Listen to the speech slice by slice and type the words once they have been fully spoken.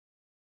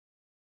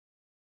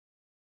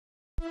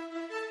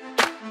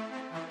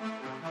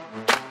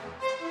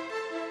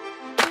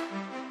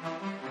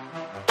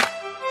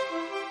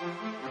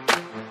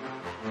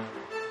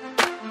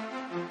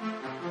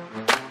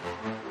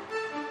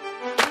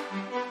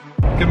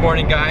Good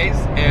morning, guys,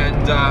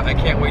 and I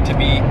can't wait to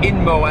be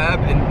in Moab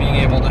and being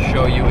able to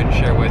show you and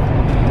share with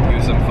you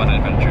some fun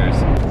adventures.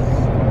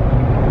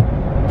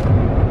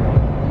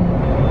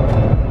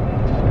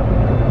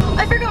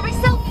 I forgot my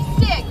selfie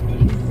stick!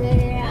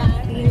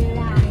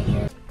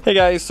 Hey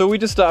guys, so we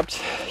just stopped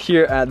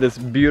here at this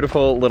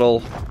beautiful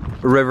little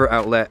river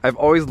outlet. I've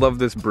always loved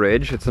this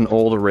bridge. It's an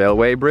old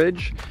railway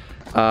bridge.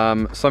 So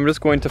I'm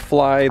just going to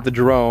fly the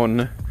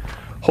drone,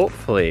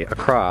 hopefully,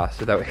 across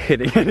without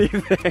hitting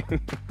anything.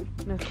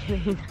 No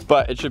kidding.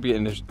 But it should be a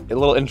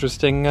little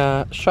interesting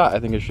shot.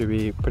 I think it should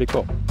be pretty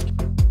cool.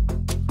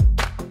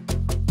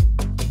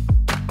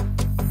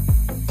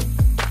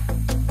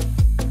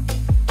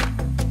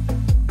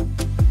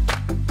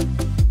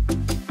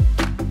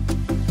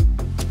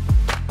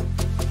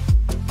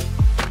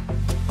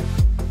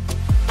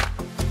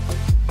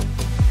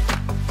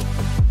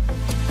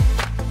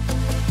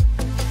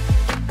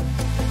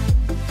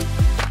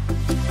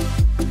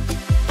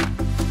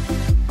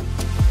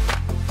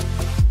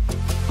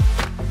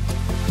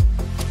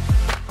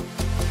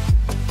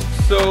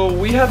 So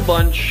we had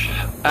lunch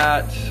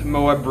at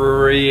Moab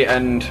Brewery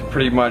and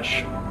pretty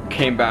much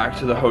came back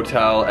to the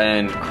hotel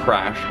and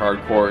crashed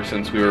hardcore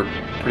since we were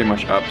pretty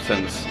much up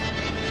since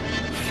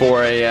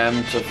 4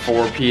 a.m. to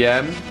 4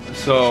 p.m.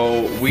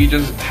 So we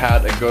just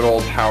had a good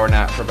old power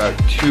nap for about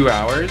 2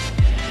 hours.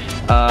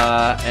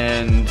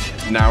 And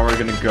now we're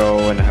gonna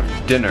go and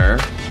have dinner.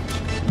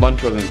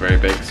 Lunch wasn't very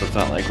big, so it's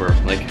not like we're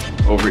like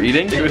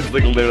overeating. It was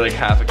like literally like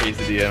half a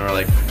quesadilla and we're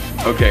like,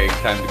 okay,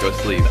 time to go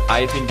sleep.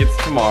 I think it's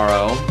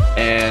tomorrow,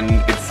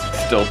 and it's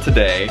still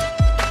today.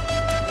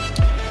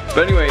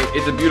 But anyway,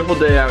 it's a beautiful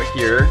day out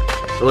here.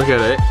 Look at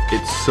it.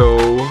 It's so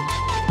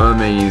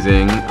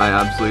amazing. I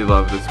absolutely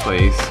love this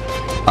place.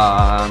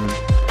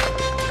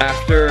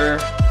 After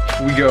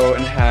we go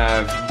and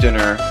have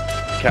dinner,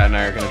 Kat and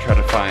I are gonna try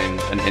to find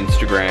an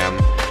Instagram.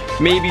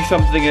 Maybe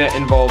something that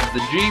involves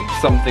the Jeep,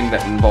 something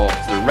that involves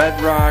the Red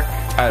Rock.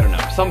 I don't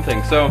know,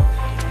 something. So,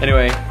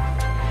 anyway,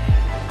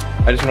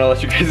 I just want to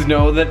let you guys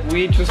know that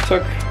we just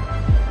took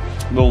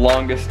the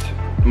longest,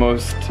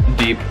 most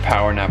deep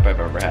power nap I've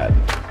ever had.